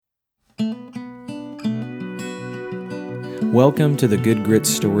Welcome to the Good Grit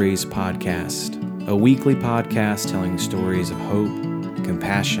Stories podcast, a weekly podcast telling stories of hope,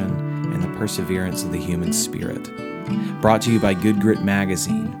 compassion, and the perseverance of the human spirit. Brought to you by Good Grit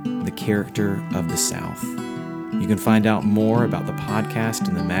Magazine, the character of the South. You can find out more about the podcast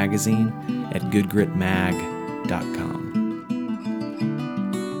and the magazine at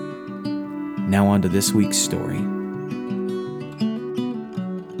goodgritmag.com. Now on to this week's story.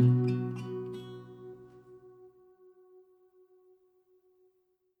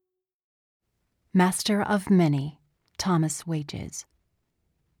 Master of Many, Thomas Wages.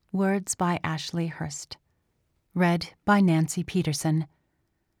 Words by Ashley Hurst. Read by Nancy Peterson.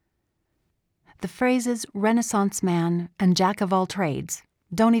 The phrases Renaissance man and Jack of all trades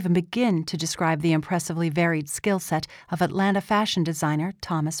don't even begin to describe the impressively varied skill set of Atlanta fashion designer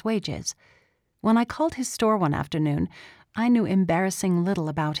Thomas Wages. When I called his store one afternoon, I knew embarrassing little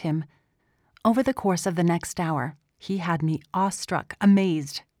about him. Over the course of the next hour, he had me awestruck,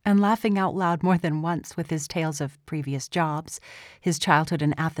 amazed, and laughing out loud more than once with his tales of previous jobs, his childhood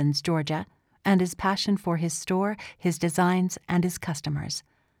in Athens, Georgia, and his passion for his store, his designs, and his customers.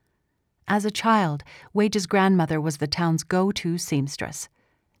 As a child, Wages' grandmother was the town's go-to seamstress.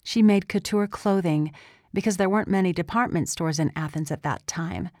 She made couture clothing because there weren't many department stores in Athens at that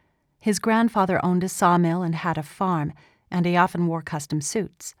time. His grandfather owned a sawmill and had a farm, and he often wore custom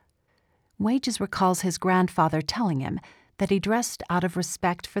suits. Wages recalls his grandfather telling him that he dressed out of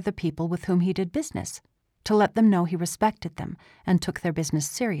respect for the people with whom he did business, to let them know he respected them and took their business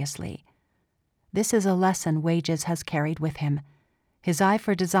seriously. This is a lesson Wages has carried with him. His eye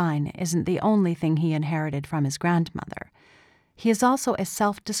for design isn't the only thing he inherited from his grandmother. He is also a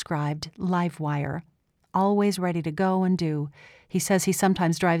self-described live wire, always ready to go and do. He says he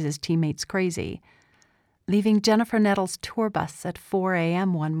sometimes drives his teammates crazy. Leaving Jennifer Nettles' tour bus at 4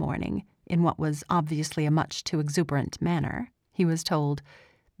 a.m. one morning, in what was obviously a much too exuberant manner, he was told,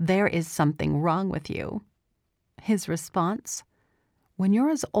 "There is something wrong with you." His response, "When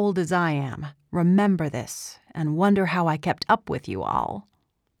you're as old as I am, remember this and wonder how I kept up with you all."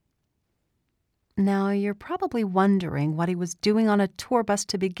 Now, you're probably wondering what he was doing on a tour bus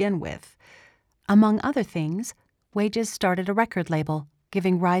to begin with. Among other things, Wages started a record label,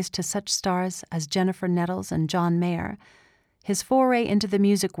 giving rise to such stars as Jennifer Nettles and John Mayer. His foray into the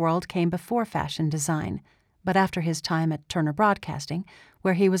music world came before fashion design, but after his time at Turner Broadcasting,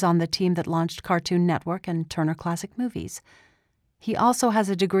 where he was on the team that launched Cartoon Network and Turner Classic Movies. He also has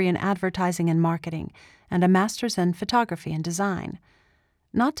a degree in advertising and marketing and a master's in photography and design.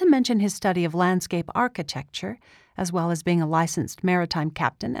 Not to mention his study of landscape architecture, as well as being a licensed maritime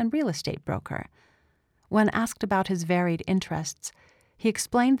captain and real estate broker. When asked about his varied interests, he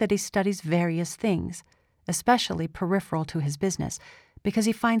explained that he studies various things, especially peripheral to his business, because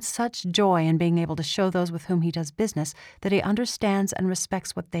he finds such joy in being able to show those with whom he does business that he understands and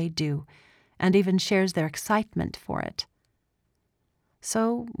respects what they do, and even shares their excitement for it.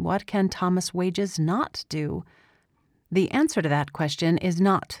 So, what can Thomas Wages not do? The answer to that question is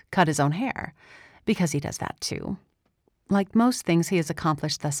not cut his own hair, because he does that too. Like most things he has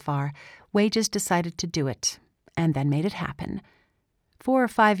accomplished thus far, Wages decided to do it, and then made it happen. 4 or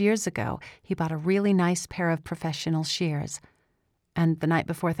 5 years ago, he bought a really nice pair of professional shears, and the night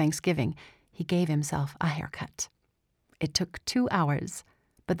before Thanksgiving, he gave himself a haircut. It took 2 hours,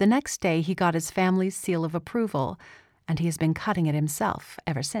 but the next day he got his family's seal of approval, and he has been cutting it himself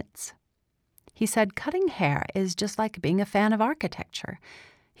ever since. He said cutting hair is just like being a fan of architecture.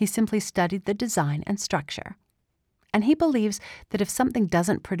 He simply studied the design and structure. And he believes that if something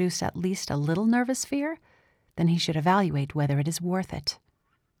doesn't produce at least a little nervous fear, then he should evaluate whether it is worth it.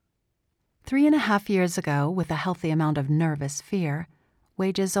 3.5 years ago, with a healthy amount of nervous fear,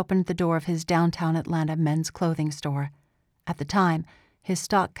 Wages opened the door of his downtown Atlanta men's clothing store. At the time, his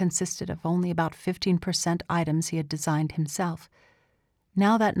stock consisted of only about 15% items he had designed himself.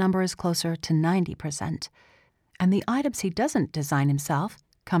 Now that number is closer to 90%, and the items he doesn't design himself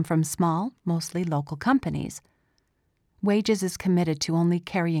come from small, mostly local companies. Wages is committed to only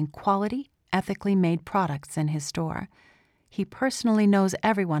carrying quality, ethically made products in his store. He personally knows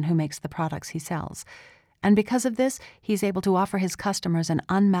everyone who makes the products he sells, and because of this, he's able to offer his customers an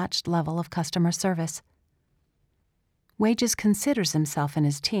unmatched level of customer service. Wages considers himself and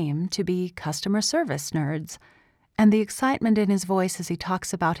his team to be customer service nerds, and the excitement in his voice as he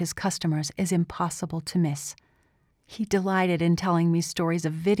talks about his customers is impossible to miss. He delighted in telling me stories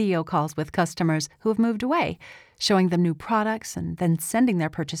of video calls with customers who have moved away, showing them new products and then sending their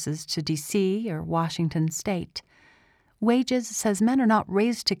purchases to D.C. or Washington State. Wages says men are not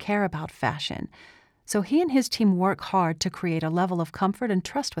raised to care about fashion, so he and his team work hard to create a level of comfort and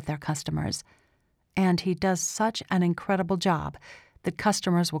trust with their customers. and he does such an incredible job that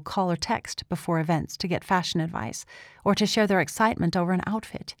customers will call or text before events to get fashion advice or to share their excitement over an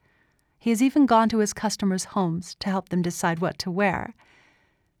outfit. He has even gone to his customers' homes to help them decide what to wear.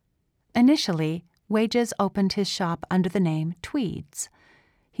 Initially, Wages opened his shop under the name Tweeds.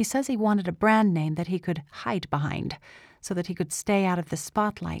 He says he wanted a brand name that he could hide behind so that he could stay out of the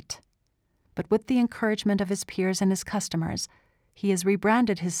spotlight. But with the encouragement of his peers and his customers, he has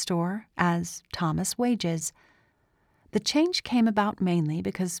rebranded his store as Thomas Wages. The change came about mainly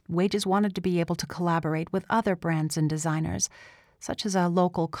because Wages wanted to be able to collaborate with other brands and designers, such as a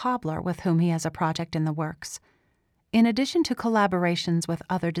local cobbler with whom he has a project in the works. In addition to collaborations with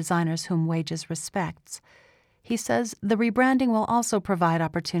other designers whom Wages respects, he says the rebranding will also provide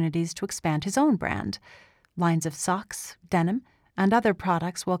opportunities to expand his own brand. Lines of socks, denim, and other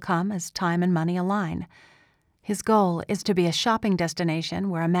products will come as time and money align. His goal is to be a shopping destination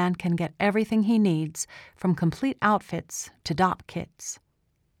where a man can get everything he needs, from complete outfits to dop kits.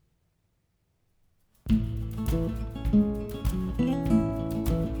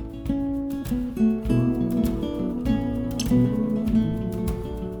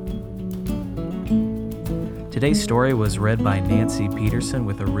 Today's story was read by Nancy Peterson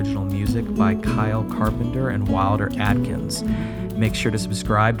with original music by Kyle Carpenter and Wilder Adkins. Make sure to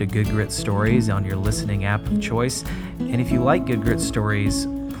subscribe to Good Grit Stories on your listening app of choice. And if you like Good Grit Stories,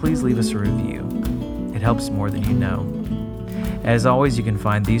 please leave us a review. It helps more than you know. As always, you can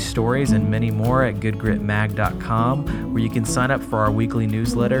find these stories and many more at goodgritmag.com, where you can sign up for our weekly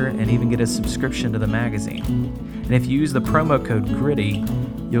newsletter and even get a subscription to the magazine. And if you use the promo code GRITTY,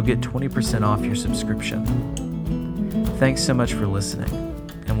 you'll get 20% off your subscription. Thanks so much for listening,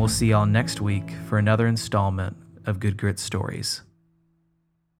 and we'll see y'all next week for another installment of Good Grit Stories.